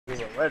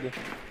Ready.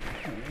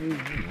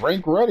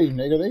 Rank ready,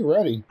 nigga. They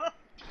ready.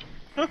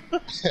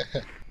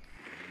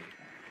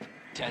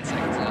 10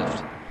 seconds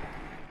left.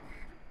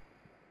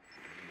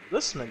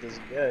 This nigga's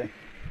gay.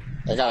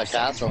 They got a 5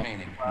 seconds castle.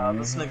 remaining. Wow,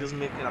 this nigga's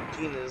making a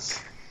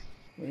penis.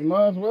 You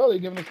might as well. He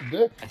giving us a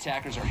dick.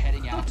 Attackers are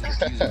heading out to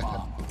defuse the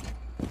bomb.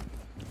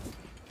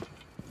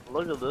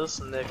 Look at this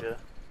nigga.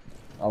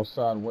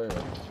 Outside where?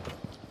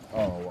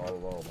 Oh,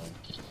 whoa, man.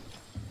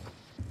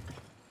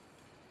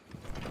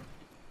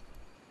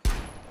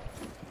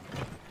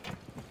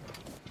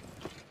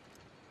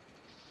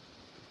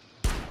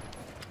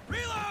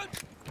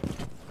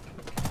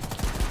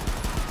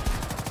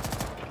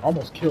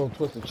 Almost killed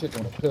Twisted Chick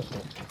on a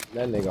pistol.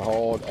 That nigga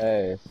hauled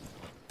ass.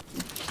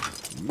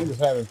 Niggas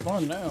having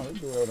fun now. They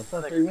do whatever the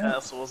fuck they want.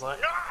 Castle was like,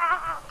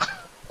 ah!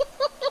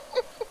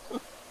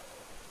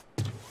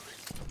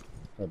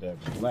 Got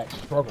that black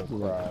struggle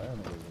cry. That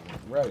nigga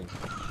was ready.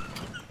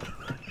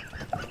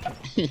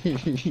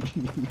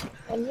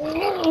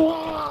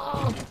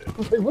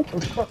 Hey, what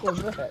the fuck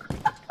was that?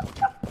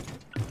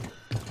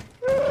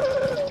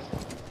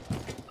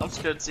 I'm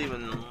scared to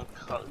even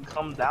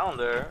come down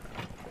there.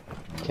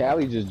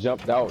 Callie just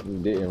jumped out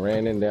and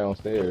ran in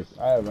downstairs.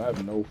 I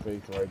have no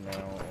faith right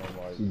now.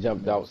 In, She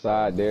jumped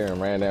outside there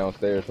and ran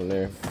downstairs from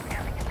there.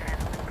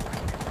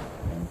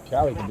 And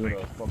Callie can do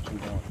the fuck she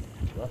wants.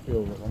 I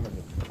feel like I'm gonna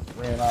get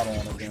ran out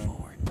on again.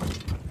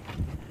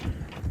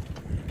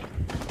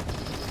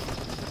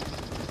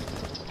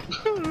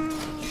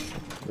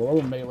 Well, I'm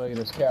gonna melee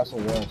this castle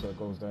wall so it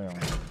goes down.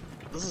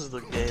 This is the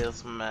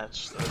gayest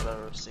match I've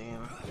ever seen.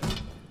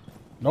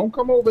 Don't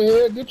come over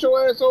here. Get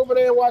your ass over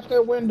there and watch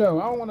that window.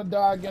 I don't want to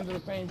die again to the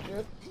same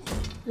shit.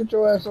 Get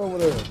your ass over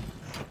there.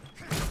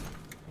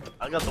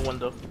 I got the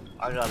window.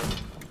 I got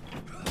it.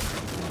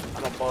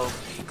 I'm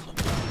above.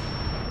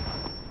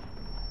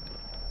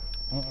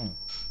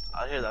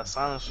 I hear that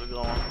silencer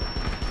going.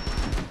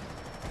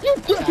 You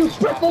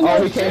disrespectful!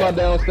 Oh, he came out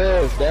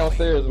downstairs.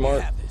 Downstairs,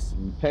 Mark.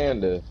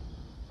 Panda.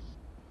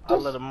 I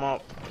let him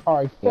up.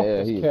 Alright, fuck Yeah,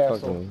 this he castle.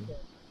 fucking...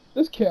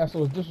 This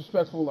castle is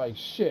disrespectful like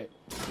shit.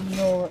 You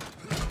know what?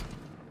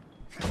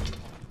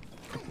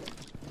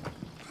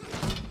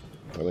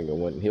 I think it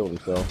went and healed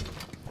himself.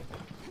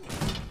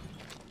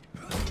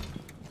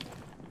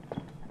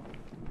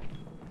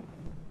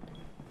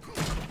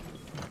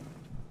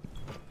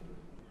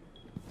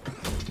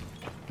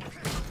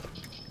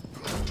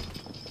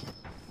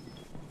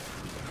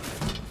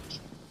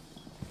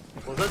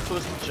 Was that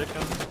Twisted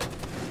Chicken?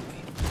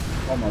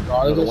 Oh my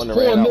god, The there's one that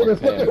four ran out niggas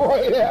with looking Panda.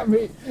 right at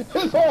me.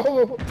 It's all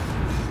over.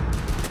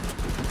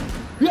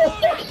 Yo,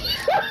 fuck.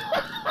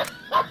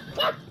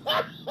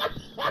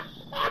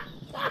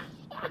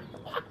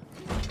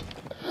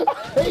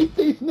 I hate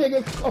these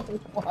niggas so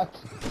much.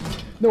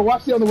 No,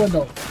 watch the other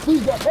window.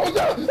 Please watch. Oh,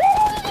 no.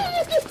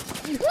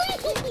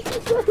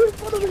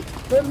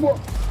 There's more.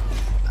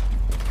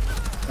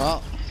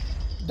 Well,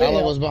 Damn.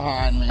 Ella was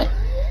behind me.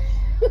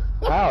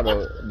 How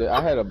though?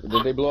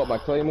 Did they blow up my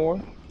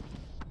claymore?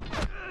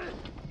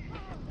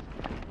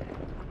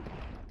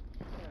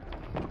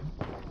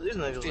 These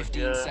niggas are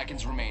 15 gay.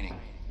 seconds remaining.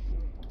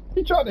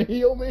 He tried to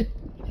heal me.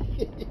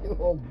 You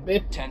little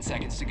bitch. 10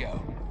 seconds to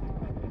go.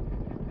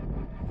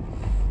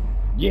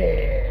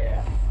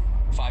 Yeah.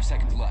 5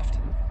 seconds left.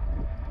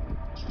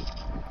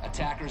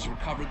 Attackers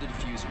recovered the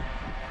diffuser.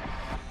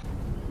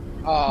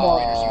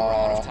 Operators, you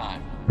are out of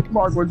time.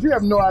 Mark, you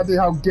have no idea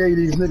how gay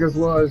these niggas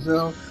was,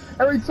 yo.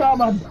 Every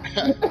time I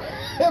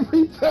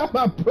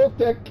broke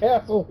that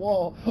castle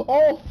wall,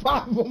 all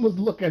 5 of them was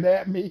looking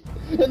at me,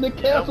 and the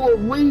castle would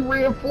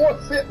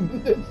reinforce it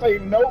and then say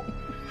nope.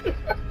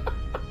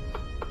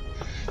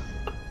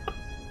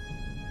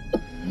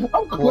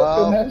 I'm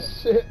clipping that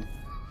shit.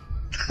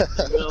 You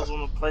guys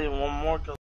want to play one more?